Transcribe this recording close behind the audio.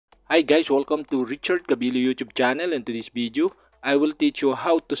Hi guys, welcome to Richard Cabile YouTube channel, and to this video, I will teach you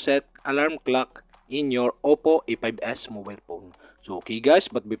how to set alarm clock in your OPPO A5s mobile phone. So okay guys,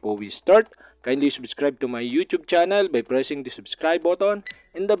 but before we start, kindly subscribe to my YouTube channel by pressing the subscribe button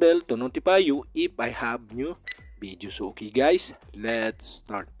and the bell to notify you if I have new videos. So okay guys, let's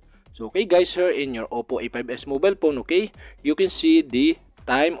start. So okay guys, here in your OPPO A5s mobile phone, okay, you can see the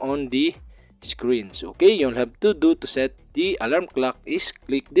time on the screens. Okay, you'll have to do to set the alarm clock is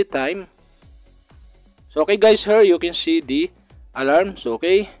click the time. So okay guys, here you can see the alarm. So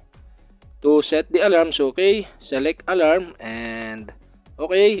okay, to set the alarm, so okay, select alarm, and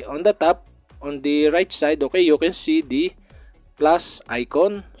okay, on the top on the right side, okay, you can see the plus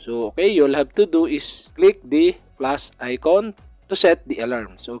icon. So okay, you'll have to do is click the plus icon to set the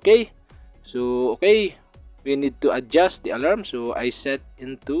alarm. So okay, okay, we need to adjust the alarm. So I set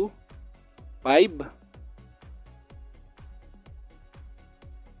into 5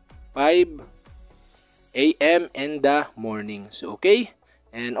 a.m. in the morning. So okay,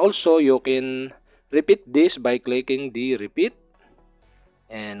 and also you can repeat this by clicking the repeat,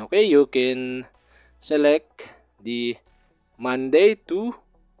 and okay, you can select the Monday to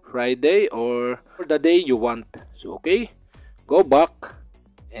Friday or the day you want. So okay, go back,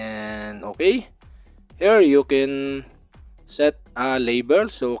 and okay, here you can set a label.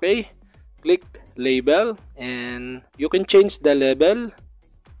 So okay, click label, and you can change the label.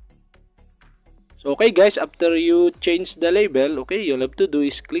 So okay guys, after you change the label, okay, you'll have to do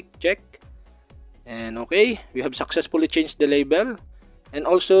is click check, and okay, we have successfully changed the label and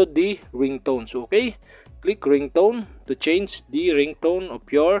also the ringtone. So okay, click ringtone to change the ringtone of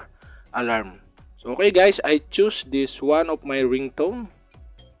your alarm. So okay guys, I choose this one of my ringtone,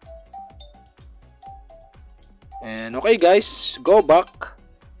 and okay guys, go back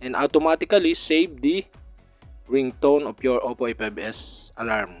and automatically save the ringtone of your OPPO A5s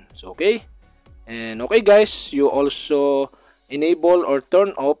alarm. So okay, and okay guys, you also enable or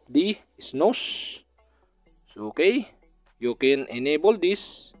turn off the snooze. So okay, you can enable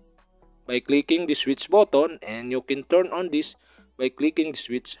this by clicking the switch button, and you can turn on this by clicking the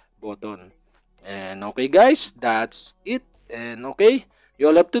switch button. And okay guys, that's it. And okay,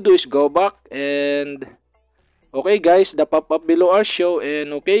 all you have to do is go back, and okay guys, the pop-up below are show,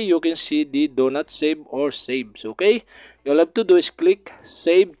 and okay, you can see the do not save or save. So okay, all you have to do is click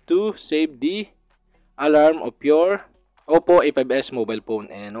save to save the alarm of your OPPO A5s mobile phone.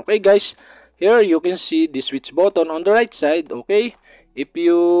 And okay guys, here you can see the switch button on the right side. Okay, if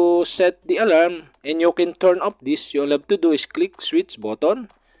you set the alarm and you can turn off this, all you have to do is click switch button.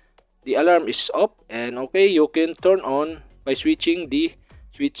 The alarm is off, and okay, you can turn on by switching the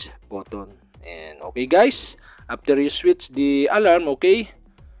switch button. And okay guys, after you switch the alarm, okay,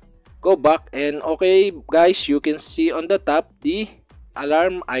 go back, and okay guys, you can see on the top the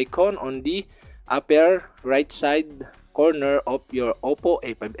alarm icon on the upper right side corner of your OPPO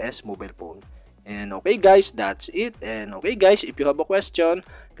A5s mobile phone. And okay guys, that's it. And okay guys, if you have a question,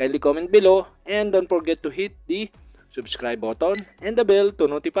 kindly comment below, and don't forget to hit the subscribe button and the bell to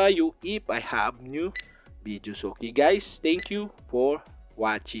notify you if I have new videos. Okay guys, thank you for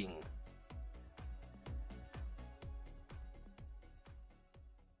watching.